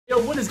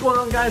Yo, what is going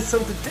on, guys? So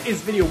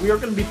today's video, we are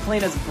going to be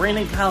playing as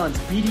Brandon Collins,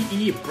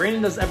 BDE,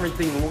 Brandon Does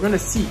Everything, and we're going to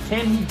see,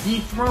 can he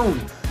dethrone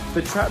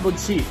the Tribal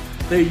Chief,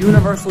 the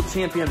Universal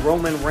Champion,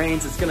 Roman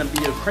Reigns? It's going to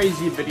be a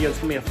crazy video. It's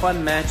going to be a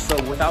fun match, so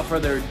without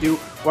further ado,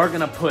 we're going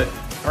to put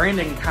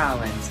Brandon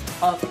Collins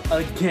up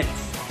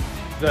against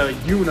the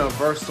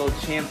Universal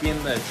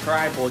Champion, the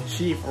Tribal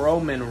Chief,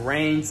 Roman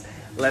Reigns.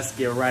 Let's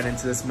get right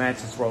into this match.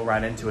 Let's roll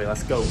right into it.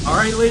 Let's go. All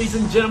right, ladies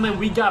and gentlemen,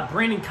 we got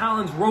Brandon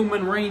Collins,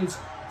 Roman Reigns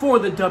for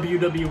the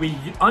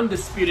WWE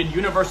Undisputed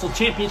Universal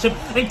Championship.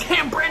 And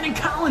can Brandon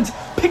Collins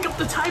pick up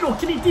the title?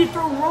 Can he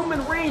dethrone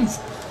Roman Reigns?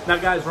 Now,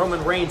 guys,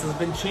 Roman Reigns has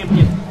been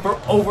champion for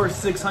over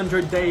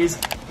 600 days.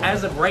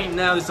 As of right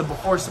now, this is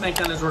before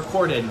SmackDown is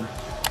recorded.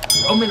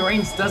 Roman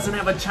Reigns doesn't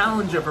have a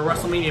challenger for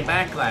WrestleMania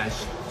Backlash.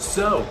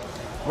 So,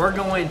 we're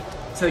going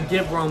to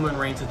give Roman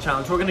Reigns a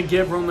challenge. We're going to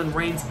give Roman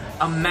Reigns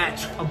a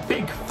match, a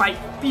big fight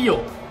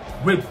feel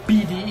with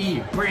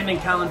BDE, Brandon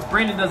Collins.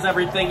 Brandon Does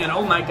Everything, and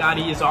oh my god,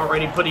 he is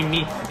already putting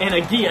me in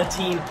a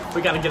guillotine.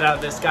 We got to get out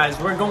of this, guys.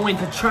 We're going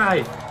to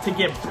try to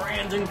get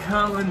Brandon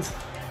Collins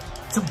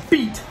to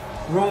beat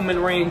Roman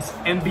Reigns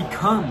and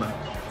become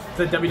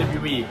the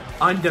WWE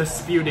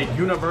Undisputed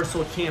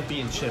Universal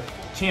Championship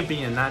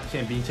champion, not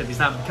championship. He's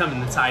not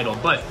becoming the title.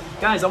 But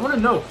guys, I want to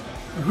know,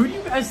 who do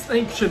you guys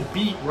think should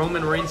beat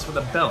Roman Reigns for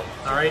the belt?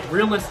 All right,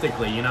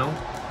 realistically, you know,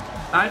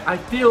 I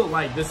feel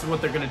like this is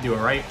what they're gonna do.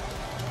 All right,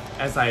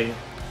 as I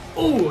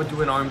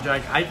do an arm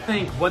drag, I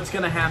think what's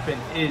gonna happen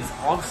is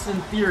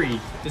Austin Theory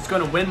is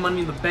gonna win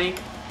Money in the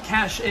Bank,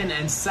 cash in,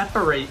 and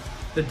separate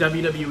the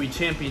WWE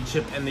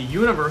Championship and the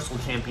Universal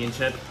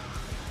Championship.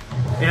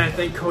 And I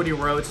think Cody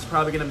Rhodes is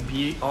probably going to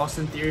beat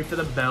Austin Theory for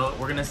the belt.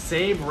 We're going to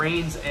save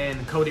Reigns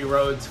and Cody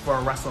Rhodes for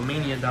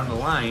WrestleMania down the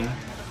line.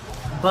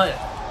 But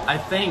I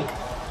think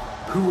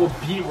who will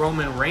beat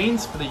Roman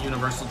Reigns for the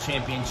Universal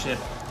Championship?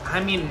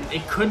 I mean,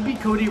 it could be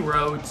Cody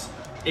Rhodes.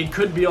 It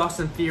could be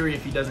Austin Theory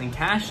if he doesn't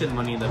cash in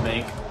Money in the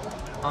Bank.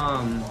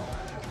 I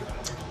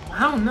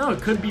don't know.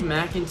 It could be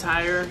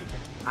McIntyre.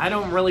 I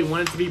don't really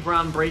want it to be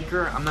Braun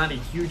Breaker. I'm not a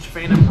huge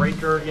fan of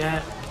Breaker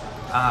yet.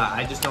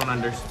 I just don't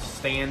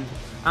understand.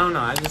 I don't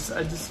know. I don't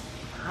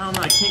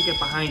know. I can't get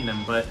behind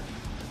them, but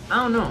I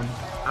don't know.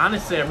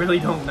 Honestly, I really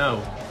don't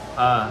know.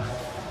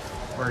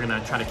 We're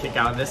gonna try to kick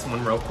out this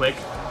one real quick.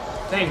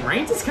 Dang,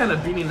 Reigns is kind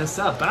of beating us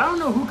up, but I don't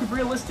know who could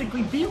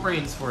realistically beat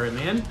Reigns for it,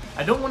 man.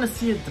 I don't want to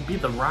see it to be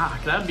The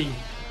Rock. That'd be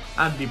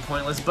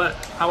pointless. But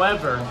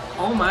however,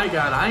 oh my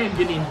god, I am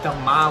getting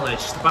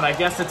demolished. But I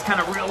guess it's kind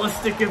of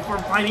realistic if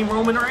we're fighting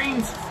Roman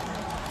Reigns.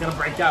 Gonna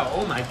break out.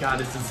 Oh my god,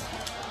 this is.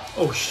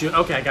 Oh shoot.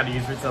 Okay, I gotta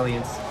use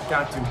resilience.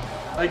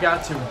 I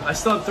got to. I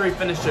still have 3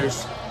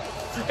 finishers.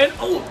 And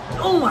oh,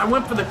 I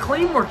went for the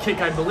Claymore kick,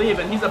 I believe,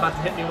 and he's about to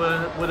hit me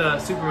with a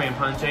Superman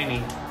punch, ain't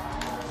he?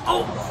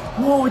 Oh,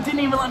 whoa, it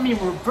didn't even let me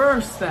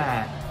reverse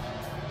that.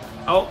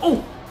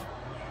 Oh,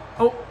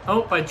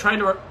 I tried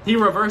to, he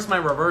reversed my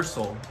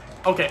reversal.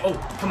 Okay,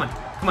 come on.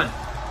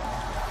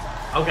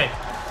 Okay.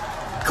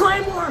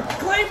 Claymore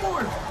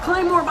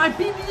by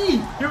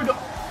BDE. Here we go.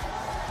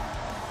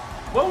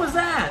 What was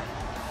that?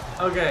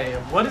 Okay,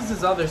 what is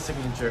his other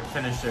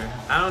finisher?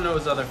 I don't know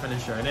his other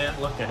finisher. I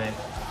didn't look at it.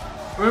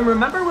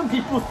 Remember when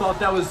people thought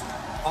that was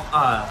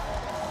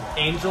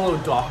Angelo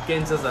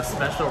Dawkins as a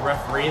special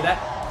referee? That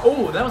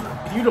was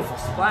a beautiful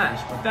splash,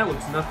 but that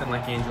looks nothing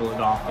like Angelo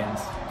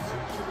Dawkins.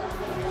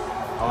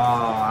 Oh,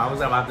 I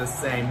was about to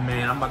say,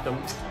 man, I'm about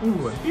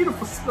to, a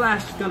beautiful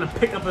splash, gonna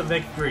pick up a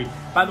victory.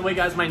 By the way,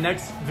 guys, my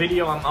next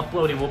video I'm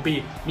uploading will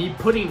be me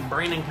putting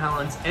Brandon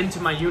Collins into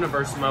my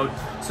universe mode.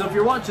 So if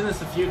you're watching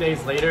this a few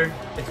days later,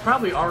 it's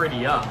probably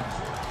already up.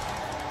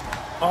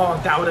 Oh,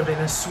 that would have been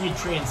a sweet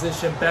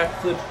transition.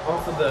 Backflip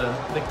off of the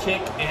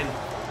kick and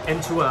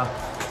into a,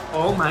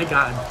 oh my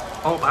god.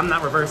 Oh, I'm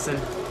not reversing.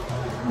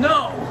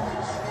 No!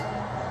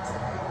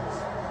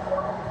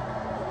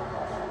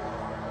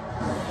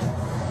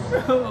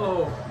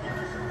 Oh.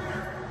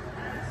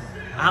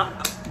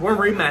 We're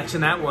rematching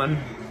that one.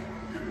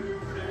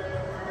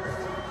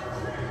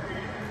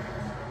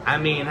 I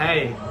mean,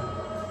 hey,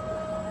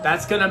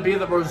 that's gonna be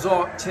the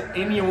result to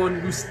anyone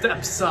who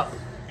steps up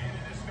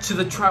to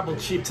the Tribal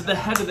Chief, to the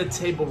head of the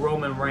table,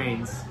 Roman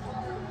Reigns.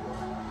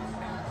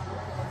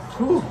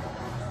 Whew.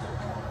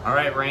 All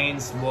right,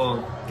 Reigns.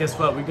 Well, guess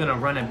what? We're gonna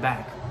run it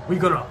back. We're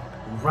gonna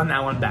run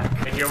that one back.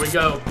 And here we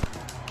go.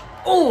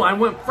 Oh, I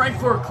went right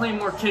for a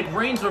Claymore kick.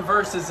 Reigns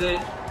reverses it.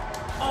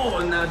 Oh,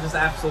 and now just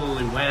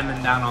absolutely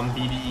whamming down on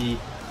BDE.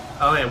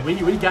 Oh, yeah,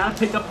 we gotta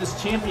pick up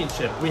this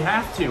championship. We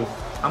have to.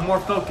 I'm more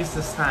focused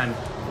this time.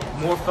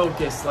 More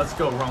focused. Let's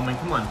go, Roman.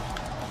 Come on.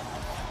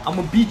 I'm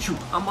gonna beat you.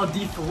 I'm gonna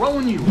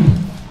dethrone you.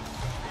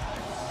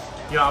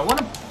 Yo, I want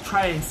to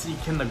try and see,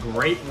 can the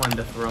Great One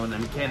dethrone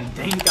him? Can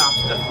Dankoff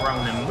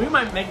dethrone him? We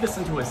might make this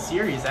into a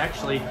series,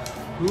 actually.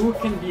 Who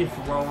can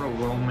dethrone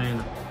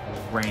Roman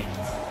Reigns?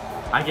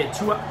 I get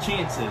 2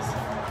 chances.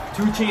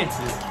 2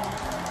 chances.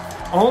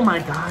 Oh my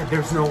god,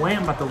 there's no way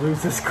I'm about to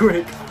lose this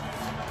quick.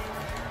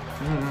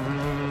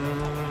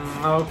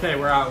 Okay,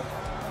 we're out.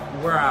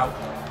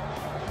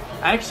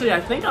 Actually, I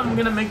think I'm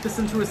gonna make this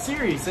into a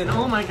series, and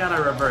oh my god, I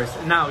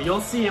reversed. Now,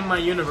 you'll see in my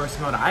universe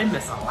mode, I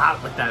miss a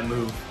lot with that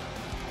move.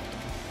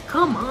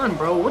 Come on,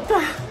 bro, what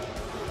the?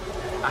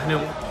 I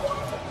know.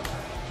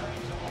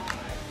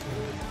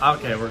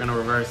 Okay, we're gonna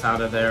reverse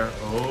out of there.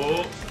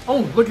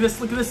 Oh, look at this,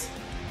 look at this.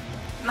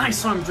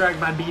 Nice arm drag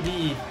by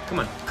BDE.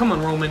 Come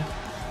on, Roman.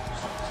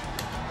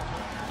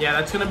 Yeah,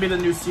 that's gonna be the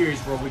new series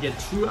where we get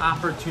 2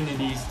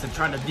 opportunities to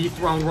try to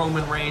dethrone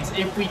Roman Reigns.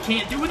 If we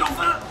can't do it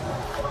over,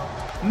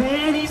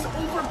 man, he's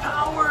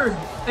overpowered.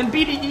 And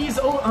BDE's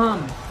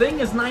thing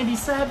is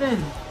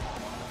 97.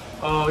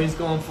 Oh, he's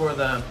going for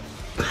the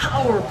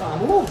power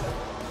bomb. Ooh.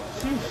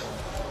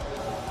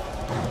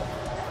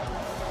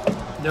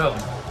 No,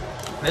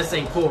 this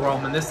ain't cool,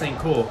 Roman. This ain't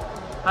cool.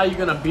 How you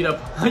gonna beat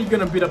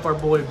up our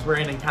boy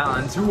Brandon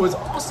Collins, who was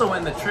also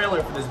in the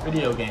trailer for this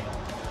video game?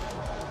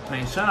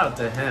 Man, shout out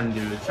to him,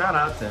 dude. Shout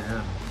out to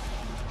him.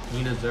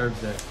 He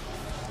deserves it.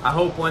 I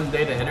hope one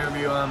day to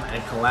interview him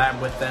and collab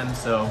with them,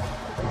 so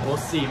we'll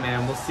see,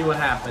 man. We'll see what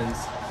happens.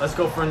 Let's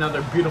go for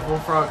another beautiful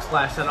frog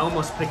splash that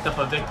almost picked up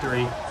a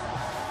victory.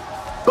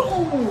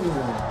 Boom!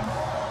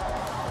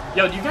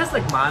 Yo, do you guys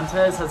like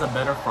Montez has a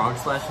better frog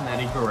slash than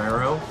Eddie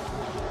Guerrero?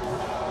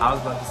 I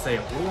was about to say,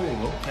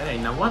 ooh, okay.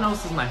 Now, what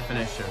else is my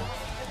finisher?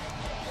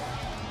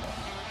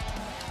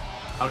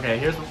 Okay,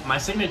 here's my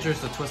signature is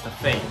the Twist of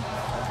Fate.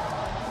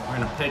 We're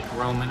gonna pick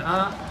Roman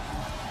up.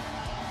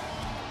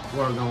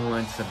 We're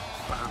going to...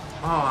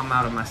 Oh, I'm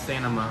out of my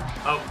stamina.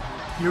 Oh,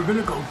 you're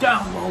gonna go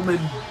down, Roman.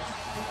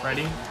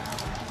 Ready?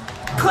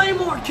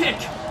 Claymore kick!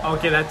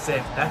 Okay, that's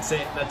it. That's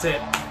it. That's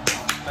it.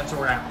 That's a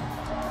wrap.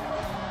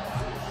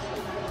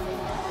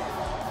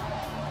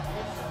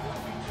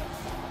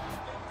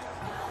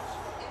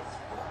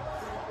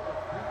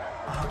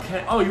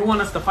 Okay. Oh, you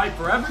want us to fight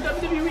forever,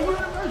 WWE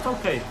Universe?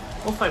 Okay.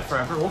 We'll fight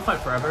forever. We'll fight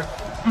forever.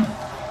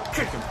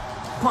 Kick him.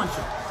 Punch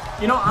him.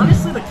 You know,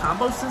 honestly, the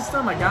combo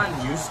system, I've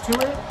gotten used to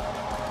it.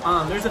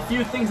 There's a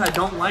few things I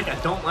don't like. I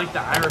don't like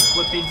the Irish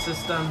flipping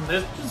system.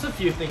 There's just a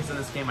few things in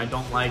this game I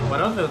don't like. But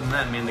other than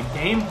that, man, the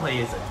gameplay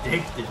is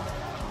addictive.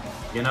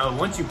 You know,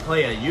 once you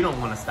play it, you don't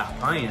want to stop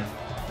playing.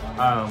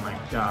 Oh my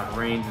god,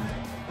 Reigns.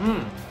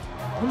 Oh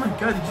my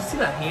god, did you see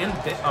that hand?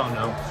 Oh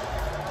no.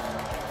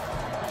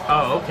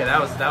 Oh, okay,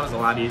 that was a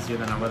lot easier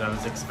than what I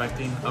was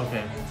expecting.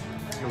 Okay,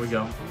 here we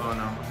go. Oh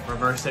no,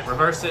 reverse it,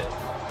 reverse it.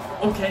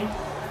 Okay.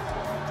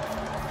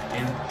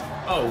 And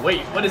oh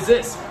wait, what is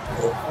this?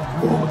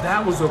 Whoa,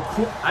 that was a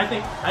cool. I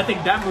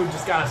think that move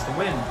just got us to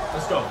win.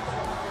 Let's go.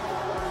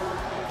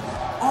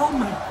 Oh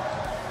my.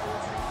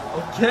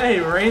 Okay,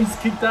 Reigns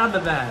kicked out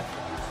of that.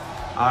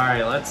 All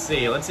right, let's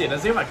see. Let's see.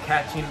 Does he have a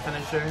catching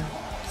finisher?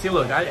 See,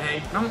 look,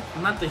 I'm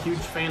not the huge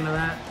fan of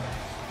that.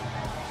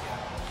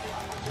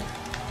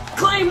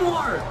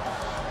 Claymore.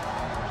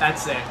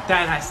 That's it.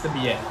 That has to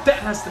be it. That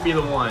has to be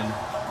the one.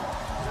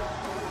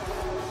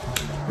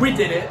 We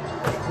did it.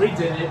 We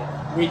did it.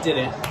 We did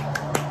it.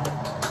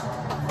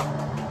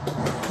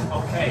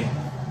 Okay.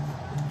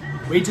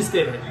 We just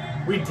did it.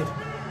 We did it.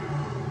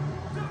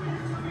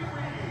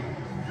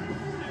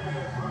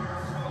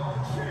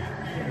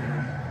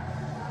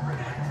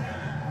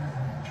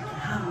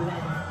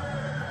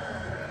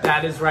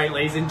 That is right,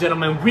 ladies and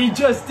gentlemen. We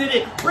just did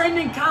it.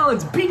 Brandon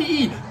Collins,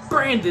 BDE.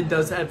 Brandon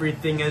does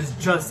everything as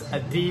just a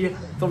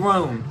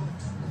dethrone.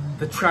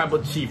 The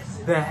tribal chief,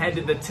 the head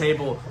of the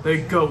table, the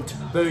GOAT,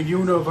 the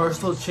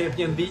Universal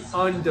Champion, the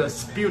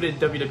undisputed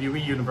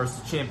WWE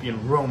Universal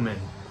Champion, Roman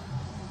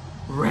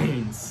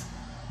Reigns.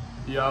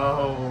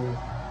 Yo,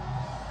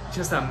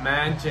 just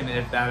imagine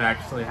if that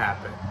actually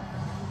happened.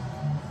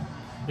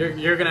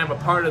 You're gonna have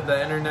a part of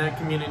the internet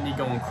community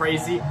going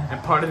crazy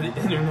and part of the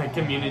internet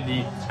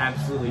community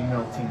absolutely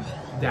melting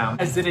down. If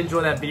you guys did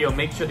enjoy that video,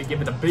 make sure to give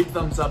it a big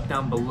thumbs up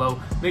down below.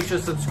 Make sure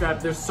to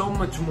subscribe. There's so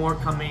much more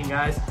coming,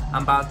 guys.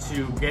 I'm about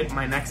to get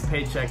my next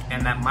paycheck,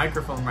 and that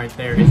microphone right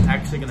there is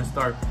actually gonna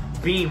start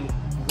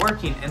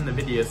working in the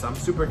video. So I'm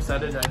super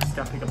excited. I just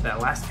gotta pick up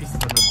that last piece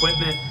of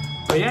equipment.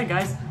 But yeah,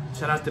 guys,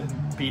 shout out to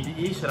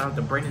BDE, shout out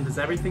to Brandon Does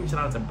Everything, shout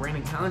out to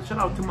Brandon Collins, shout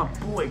out to my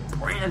boy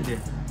Brandon.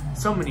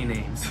 So many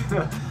names.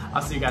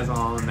 I'll see you guys all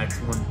on the next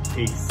one.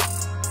 Peace.